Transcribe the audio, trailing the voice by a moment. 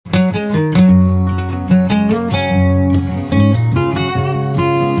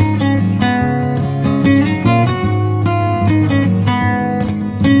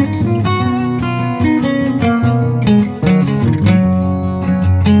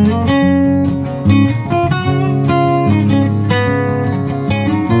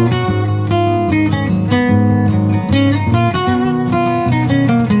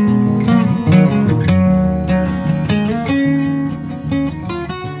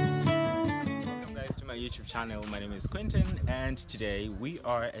YouTube channel. My name is Quentin, and today we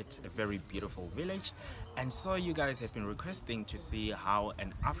are at a very beautiful village. And so you guys have been requesting to see how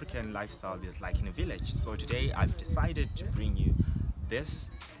an African lifestyle is like in a village. So today I've decided to bring you this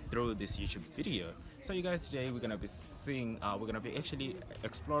through this YouTube video. So you guys, today we're gonna be seeing, we're gonna be actually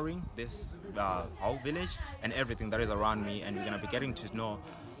exploring this whole village and everything that is around me, and we're gonna be getting to know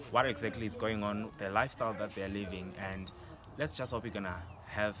what exactly is going on, the lifestyle that they're living, and let's just hope we're gonna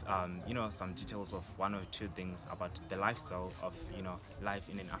have you know, some details of one or two things about the lifestyle of, you know, life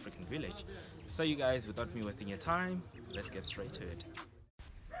in an African village. So you guys, without me wasting your time, let's get straight to it.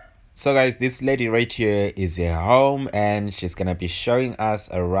 So guys, this lady right here is her home, and she's gonna be showing us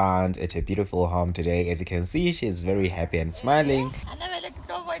around at a beautiful home today. As you can see, she's very happy and smiling.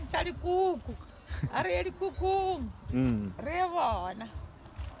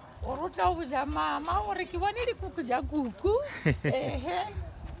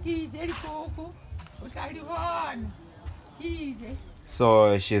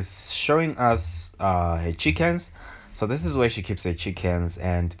 So she's showing us her chickens. So this is where she keeps her chickens,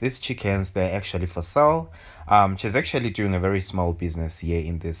 and these chickens, they're actually for sale. She's actually doing a very small business here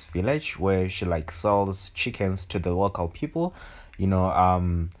in this village where she like sells chickens to the local people, you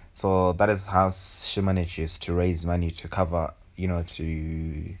know. So that is how she manages to raise money to cover, you know, to,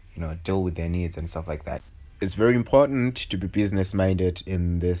 you know, deal with their needs and stuff like that. It's very important to be business minded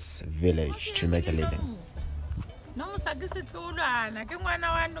in this village to make a living.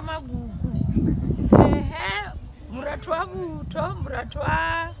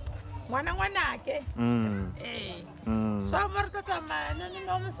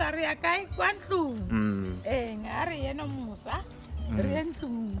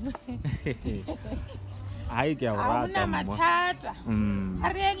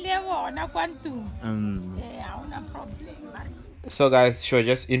 So guys, she was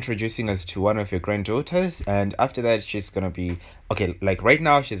just introducing us to one of her granddaughters, and after that she's gonna be okay, like right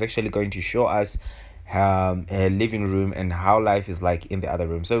now she's actually going to show us her living room and how life is like in the other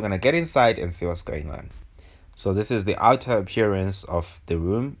room. So we're gonna get inside and see what's going on. So this is the outer appearance of the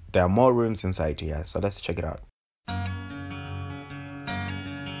room. There are more rooms inside here, so let's check it out.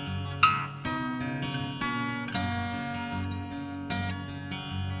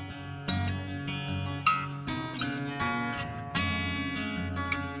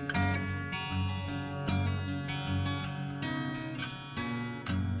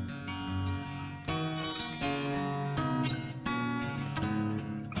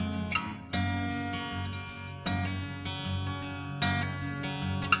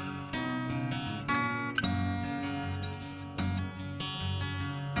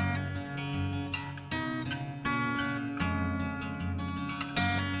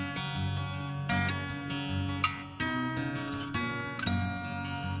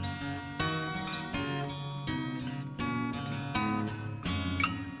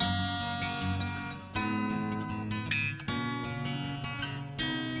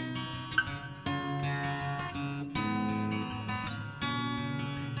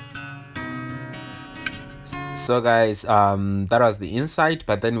 So guys, that was the inside,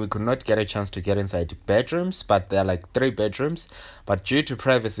 but then we could not get a chance to get inside the bedrooms, but there are like 3 bedrooms, but due to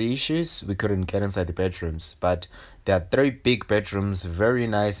privacy issues we couldn't get inside the bedrooms. But there are 3 big bedrooms, very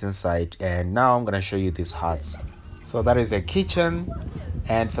nice inside, and now I'm gonna show you these huts. So that is a kitchen,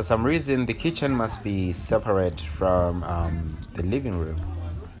 and for some reason the kitchen must be separate from the living room.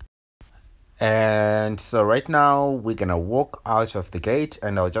 And so right now we're gonna walk out of the gate,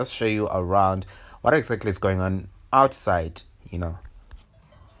 and I'll just show you around what exactly is going on outside, you know.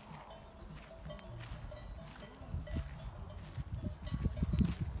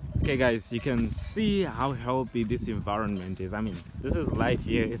 Okay guys, you can see how healthy this environment is. I mean, this is life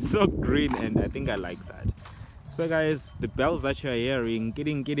here. It's so green, and I think I like that. So guys, the bells that you're hearing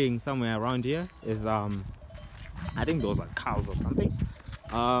getting somewhere around here is I think those are cows or something.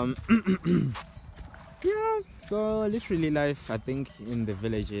 Yeah, so literally life, I think, in the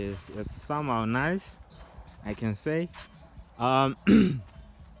villages, it's somehow nice, I can say.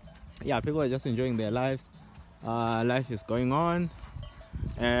 Yeah, people are just enjoying their lives. Life is going on,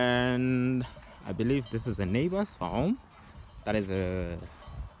 and I believe this is a neighbor's home. That is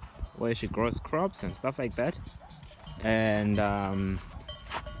where she grows crops and stuff like that. And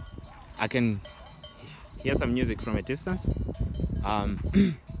I can hear some music from a distance.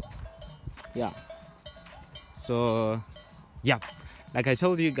 Yeah. So yeah, like I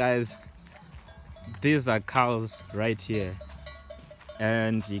told you guys, these are cows right here,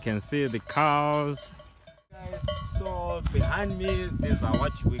 and you can see the cows, guys. So behind me, these are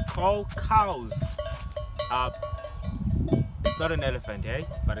what we call cows. It's not an elephant, eh?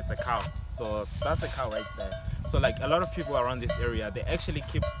 But it's a cow. So that's a cow right there. So like a lot of people around this area, they actually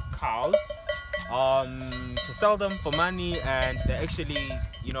keep cows to sell them for money, and they actually,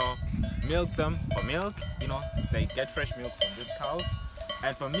 you know, milk them for milk. You know, they get fresh milk from these cows,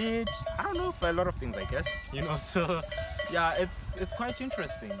 and for meat, I don't know, for a lot of things, I guess, you know. So yeah, it's quite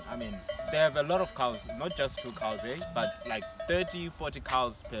interesting. I mean, they have a lot of cows, not just 2 cows, eh? But like 30-40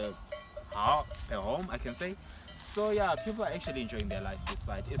 cows per home, I can say. So yeah, people are actually enjoying their lives this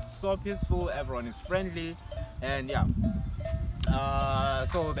side. It's so peaceful, everyone is friendly, and yeah.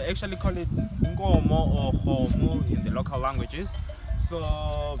 So they actually call it Ngomo or Homu in the local languages.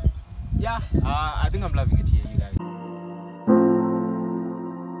 So yeah, I think I'm loving it here, you guys.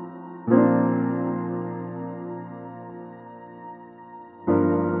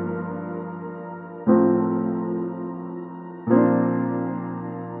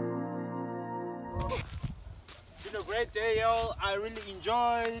 It's been a great day, y'all. I really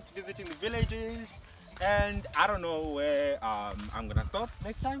enjoyed visiting the villages, and I don't know where I'm gonna stop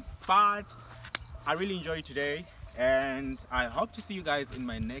next time, but I really enjoyed today, and I hope to see you guys in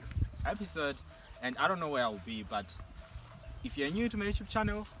my next episode. And I don't know where I'll be, but if you're new to my YouTube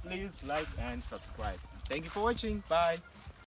channel, please like and subscribe. Thank you for watching. Bye.